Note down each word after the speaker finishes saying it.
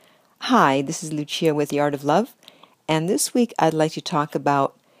Hi, this is Lucia with The Art of Love, and this week I'd like to talk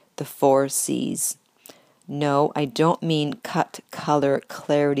about the 4 C's. No, I don't mean cut, color,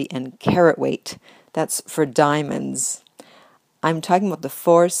 clarity, and carat weight. That's for diamonds. I'm talking about the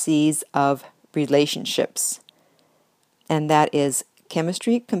 4 C's of relationships, and that is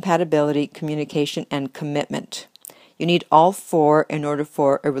chemistry, compatibility, communication, and commitment. You need all 4 in order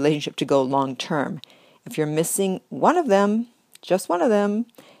for a relationship to go long term. If you're missing one of them, just one of them,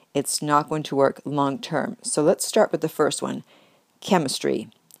 it's not going to work long term. So let's start with the first one, chemistry.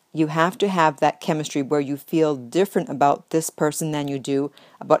 You have to have that chemistry where you feel different about this person than you do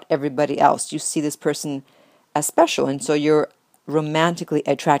about everybody else. You see this person as special, and so you're romantically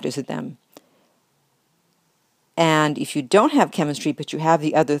attracted to them. And if you don't have chemistry, but you have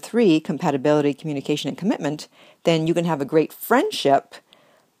the other 3, compatibility, communication, and commitment, then you can have a great friendship.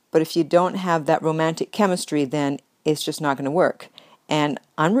 But if you don't have that romantic chemistry, then it's just not going to work. And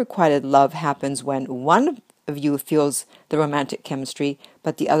unrequited love happens when one of you feels the romantic chemistry,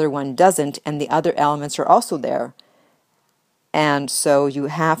 but the other one doesn't, and the other elements are also there. And so you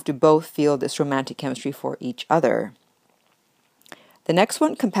have to both feel this romantic chemistry for each other. The next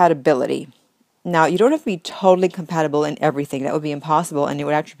one, compatibility. Now, you don't have to be totally compatible in everything. That would be impossible, and it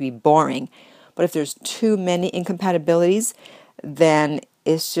would actually be boring. But if there's too many incompatibilities, then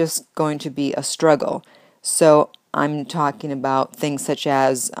it's just going to be a struggle. So I'm talking about things such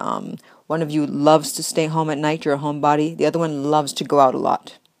as one of you loves to stay home at night, you're a homebody. The other one loves to go out a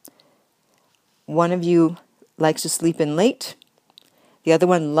lot. One of you likes to sleep in late. The other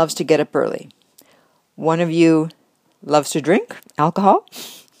one loves to get up early. One of you loves to drink alcohol.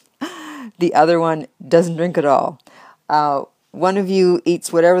 The other one doesn't drink at all. One of you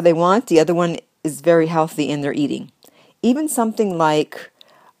eats whatever they want. The other one is very healthy in their eating. Even something like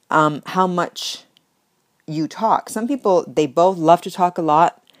how much you talk. Some people, they both love to talk a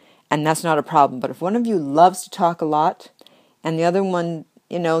lot, and that's not a problem. But if one of you loves to talk a lot and the other one,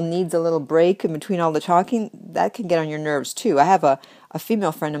 needs a little break in between all the talking, that can get on your nerves too. I have a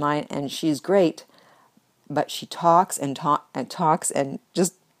female friend of mine, and she's great, but she talks and talks and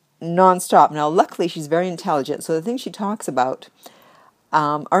just nonstop. Now, luckily, she's very intelligent, so the things she talks about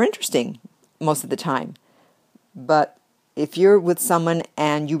are interesting most of the time. But if you're with someone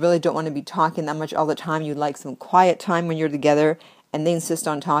and you really don't want to be talking that much all the time, you like some quiet time when you're together, and they insist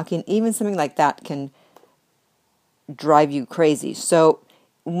on talking, even something like that can drive you crazy. So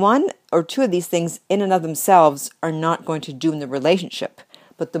 1 or 2 of these things in and of themselves are not going to do in the relationship.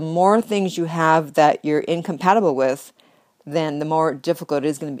 But the more things you have that you're incompatible with, then the more difficult it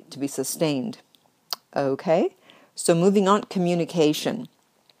is going to be sustained. Okay? So moving on, communication.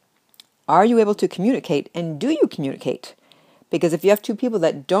 Are you able to communicate, and do you communicate? Because if you have 2 people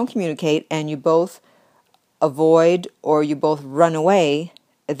that don't communicate and you both avoid or you both run away,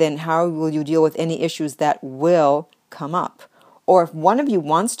 then how will you deal with any issues that will come up? Or if one of you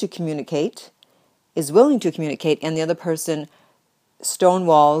wants to communicate, is willing to communicate, and the other person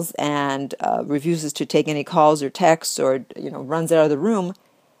stonewalls and refuses to take any calls or texts or runs out of the room,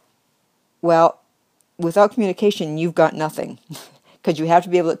 well, without communication, you've got nothing. Because you have to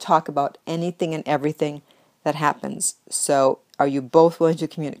be able to talk about anything and everything that happens. So are you both willing to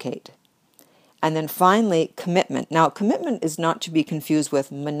communicate? And then finally, commitment. Now, commitment is not to be confused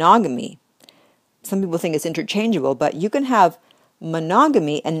with monogamy. Some people think it's interchangeable, but you can have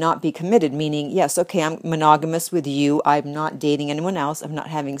monogamy and not be committed, meaning, yes, okay, I'm monogamous with you. I'm not dating anyone else. I'm not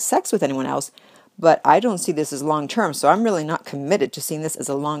having sex with anyone else, but I don't see this as long-term, so I'm really not committed to seeing this as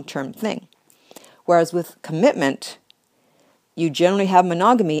a long-term thing. Whereas with commitment, you generally have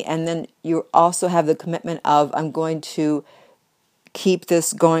monogamy, and then you also have the commitment of, I'm going to keep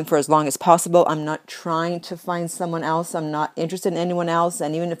this going for as long as possible. I'm not trying to find someone else. I'm not interested in anyone else.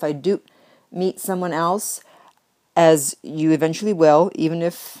 And even if I do meet someone else, as you eventually will, even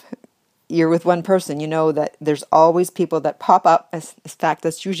if you're with one person, you know that there's always people that pop up. In fact,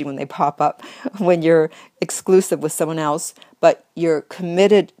 that's usually when they pop up, when you're exclusive with someone else. But you're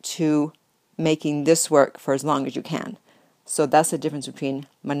committed to making this work for as long as you can. So that's the difference between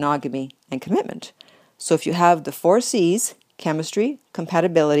monogamy and commitment. So if you have the 4 C's, chemistry,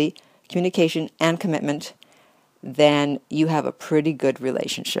 compatibility, communication, and commitment, then you have a pretty good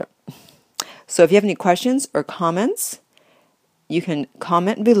relationship. So if you have any questions or comments, you can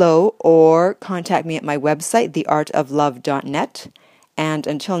comment below or contact me at my website, theartoflove.net. And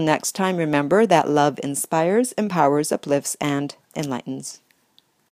until next time, remember that love inspires, empowers, uplifts, and enlightens.